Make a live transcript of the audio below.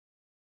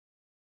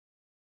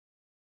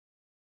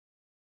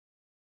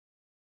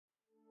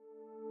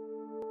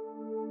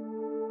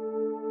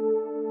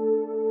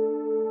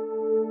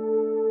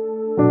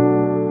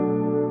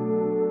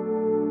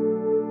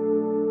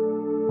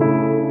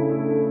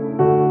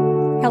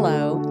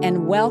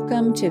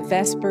Welcome to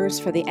Vespers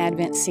for the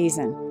Advent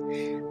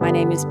season. My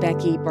name is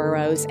Becky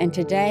Burroughs, and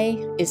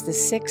today is the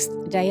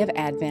 6th day of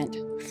Advent,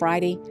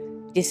 Friday,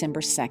 December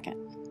 2nd.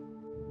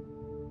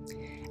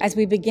 As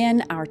we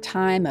begin our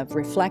time of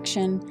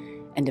reflection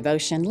and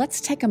devotion, let's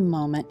take a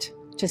moment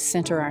to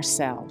center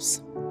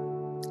ourselves.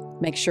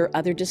 Make sure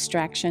other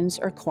distractions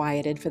are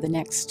quieted for the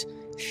next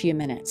few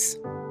minutes.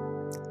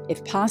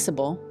 If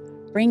possible,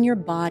 bring your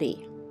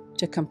body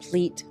to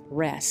complete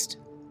rest.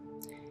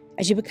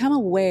 As you become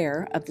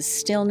aware of the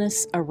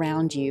stillness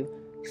around you,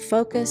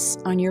 focus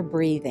on your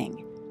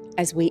breathing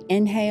as we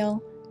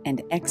inhale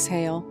and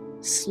exhale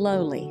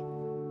slowly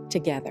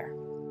together.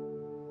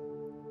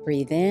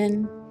 Breathe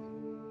in,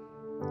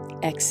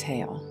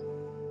 exhale.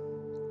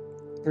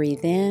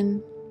 Breathe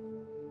in,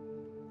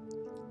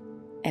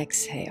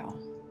 exhale.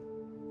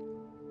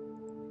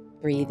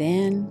 Breathe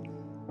in,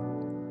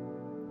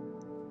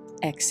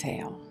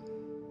 exhale.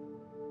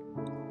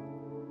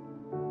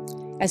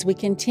 As we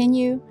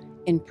continue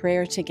in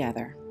prayer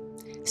together,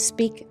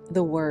 speak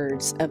the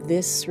words of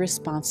this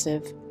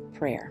responsive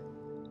prayer.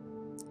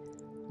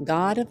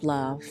 God of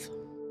love,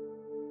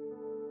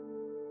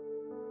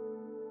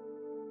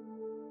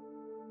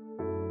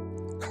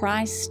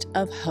 Christ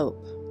of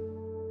hope,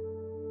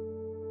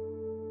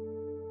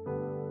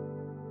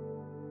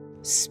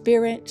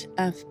 Spirit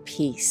of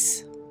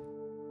peace,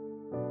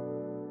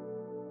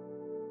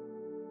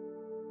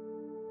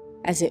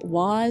 as it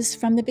was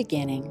from the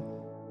beginning,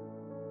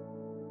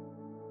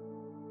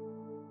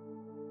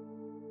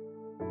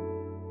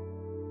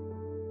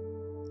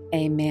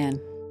 Amen.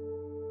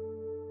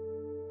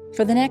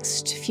 For the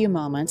next few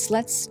moments,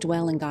 let's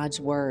dwell in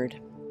God's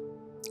Word.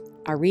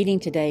 Our reading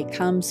today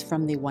comes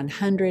from the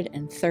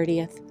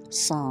 130th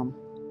Psalm.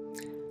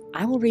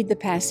 I will read the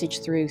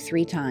passage through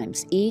 3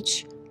 times,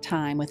 each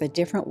time with a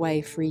different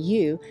way for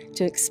you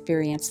to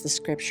experience the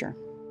Scripture.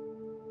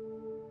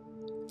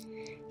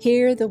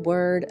 Hear the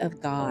Word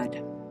of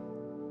God.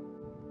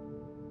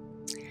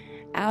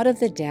 Out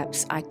of the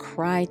depths I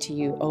cry to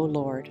you, O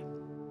Lord.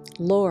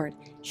 Lord,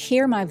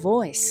 hear my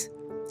voice.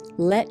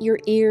 Let your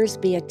ears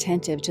be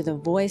attentive to the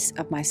voice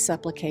of my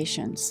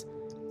supplications.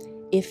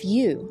 If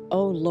you,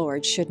 O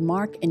Lord, should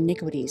mark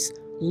iniquities,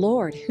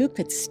 Lord, who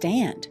could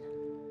stand?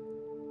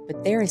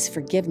 But there is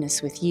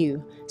forgiveness with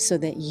you, so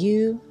that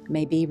you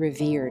may be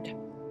revered.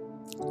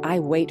 I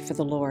wait for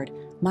the Lord.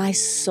 My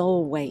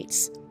soul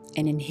waits,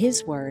 and in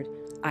his word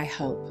I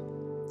hope.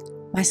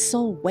 My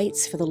soul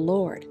waits for the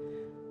Lord,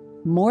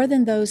 more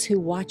than those who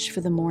watch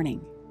for the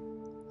morning.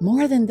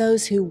 More than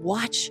those who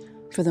watch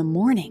for the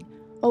morning.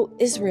 O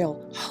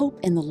Israel, hope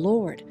in the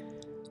Lord.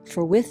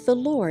 For with the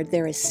Lord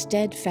there is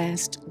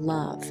steadfast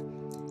love,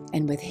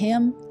 and with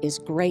him is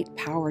great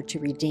power to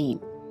redeem.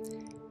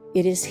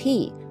 It is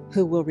he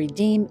who will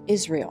redeem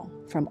Israel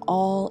from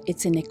all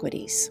its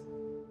iniquities.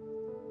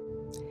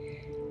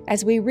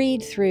 As we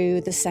read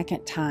through the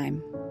second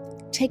time,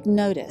 take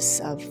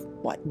notice of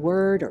what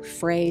word or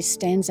phrase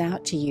stands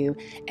out to you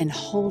and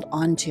hold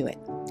on to it.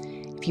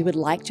 If you would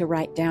like to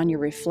write down your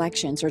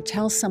reflections or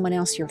tell someone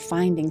else your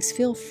findings,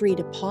 feel free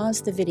to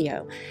pause the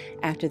video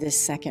after this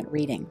second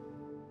reading.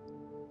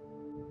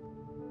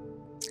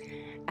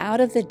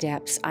 Out of the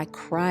depths I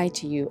cry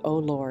to you, O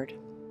Lord.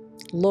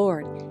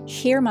 Lord,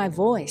 hear my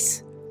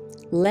voice.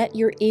 Let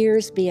your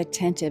ears be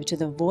attentive to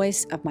the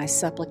voice of my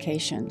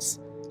supplications.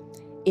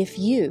 If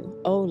you,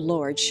 O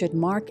Lord, should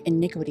mark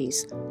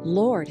iniquities,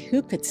 Lord,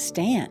 who could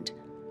stand?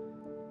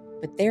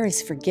 But there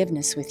is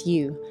forgiveness with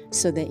you,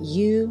 so that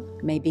you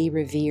may be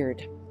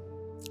revered.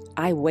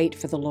 I wait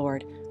for the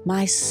Lord.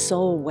 My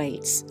soul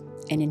waits,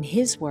 and in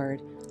his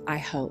word I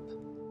hope.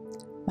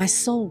 My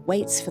soul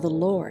waits for the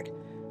Lord,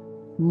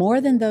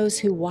 more than those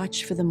who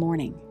watch for the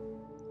morning.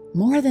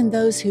 More than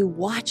those who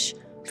watch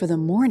for the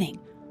morning.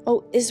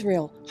 O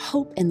Israel,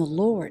 hope in the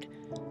Lord.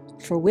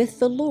 For with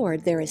the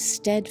Lord there is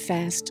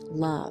steadfast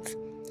love,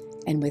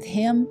 and with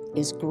him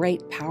is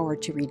great power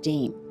to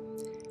redeem.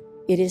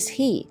 It is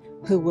he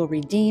who will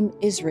redeem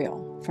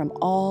Israel from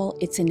all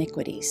its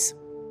iniquities.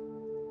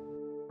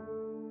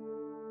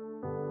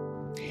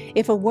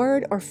 If a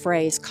word or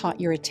phrase caught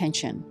your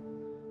attention,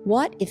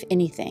 what, if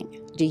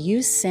anything, do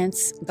you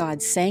sense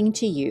God saying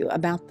to you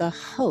about the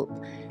hope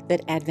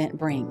that Advent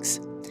brings?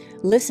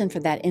 Listen for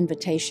that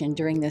invitation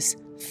during this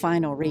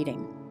final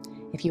reading.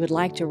 If you would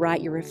like to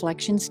write your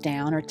reflections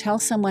down or tell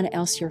someone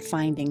else your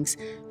findings,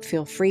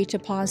 feel free to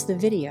pause the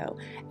video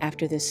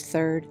after this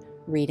third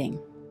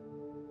reading.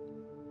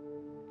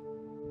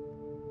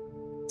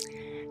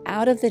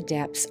 Out of the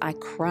depths I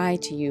cry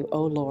to you,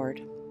 O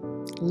Lord.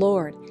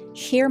 Lord,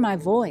 hear my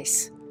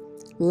voice.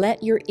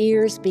 Let your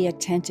ears be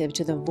attentive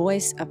to the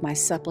voice of my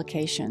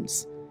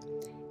supplications.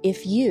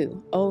 If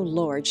you, O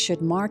Lord,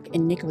 should mark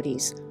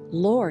iniquities,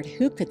 Lord,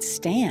 who could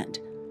stand?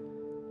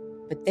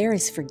 But there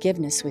is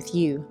forgiveness with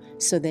you,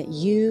 so that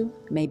you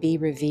may be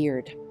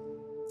revered.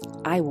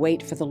 I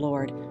wait for the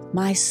Lord.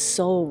 My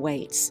soul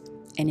waits,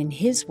 and in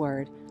his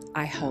word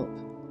I hope.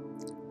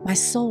 My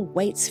soul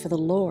waits for the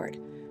Lord,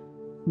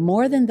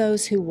 more than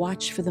those who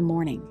watch for the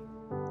morning.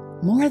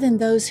 More than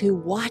those who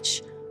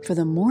watch for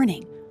the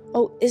morning.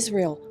 O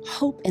Israel,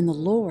 hope in the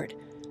Lord.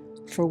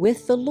 For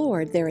with the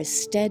Lord there is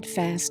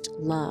steadfast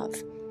love,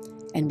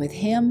 and with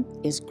him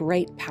is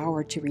great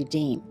power to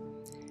redeem.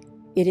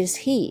 It is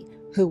he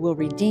who will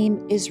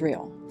redeem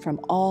Israel from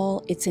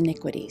all its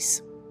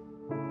iniquities.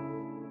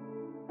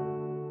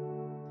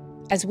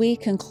 As we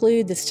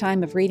conclude this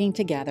time of reading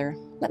together,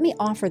 let me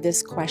offer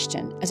this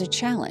question as a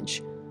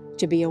challenge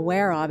to be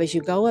aware of as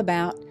you go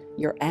about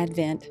your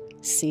Advent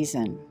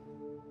season.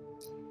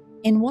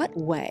 In what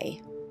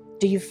way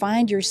do you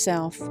find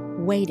yourself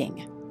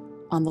waiting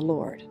on the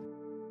Lord?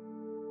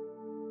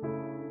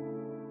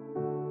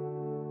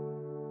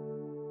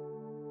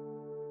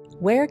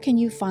 Where can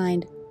you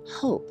find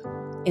hope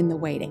in the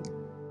waiting?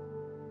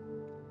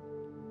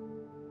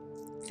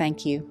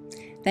 Thank you.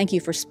 Thank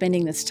you for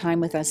spending this time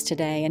with us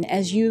today. And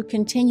as you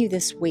continue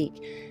this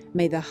week,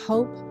 may the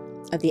hope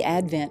of the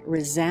Advent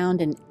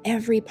resound in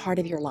every part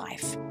of your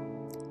life.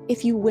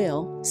 If you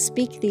will,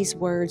 speak these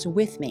words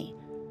with me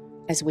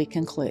as we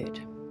conclude.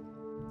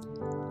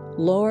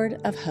 Lord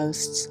of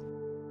hosts,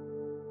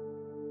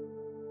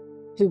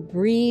 who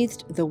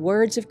breathed the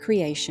words of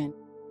creation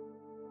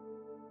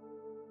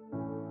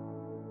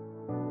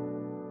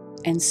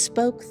and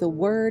spoke the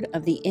word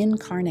of the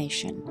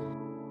incarnation,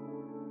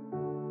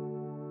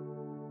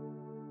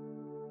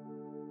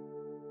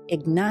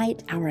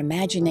 ignite our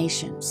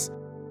imaginations.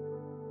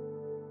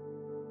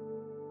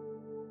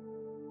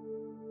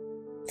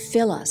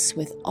 Fill us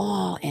with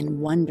awe and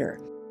wonder.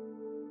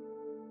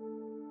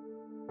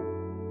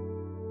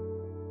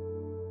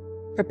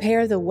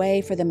 Prepare the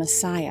way for the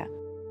Messiah,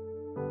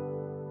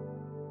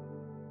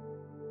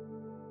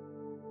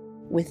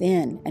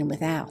 within and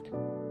without.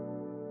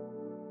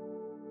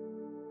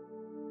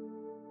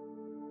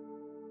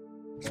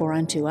 For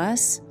unto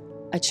us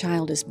a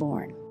child is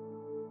born.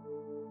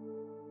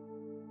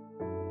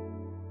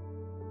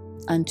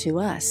 Unto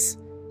us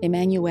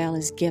Emmanuel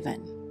is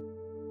given.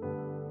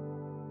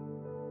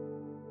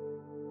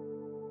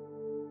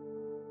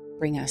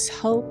 Bring us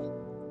hope,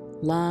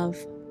 love,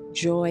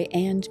 joy,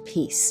 and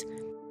peace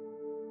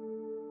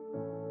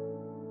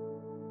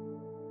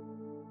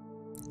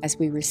as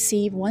we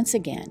receive once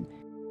again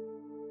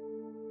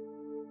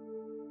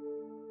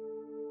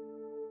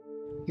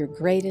your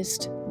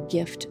greatest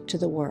gift to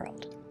the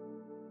world.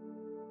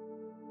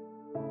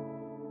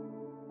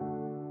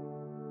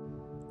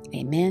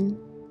 Amen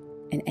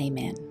and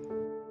amen.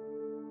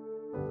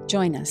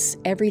 Join us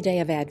every day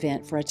of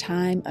Advent for a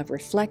time of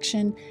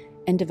reflection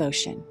and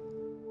devotion.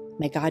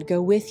 May God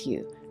go with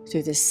you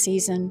through this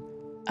season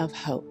of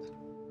hope.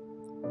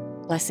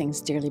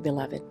 Blessings, dearly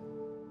beloved.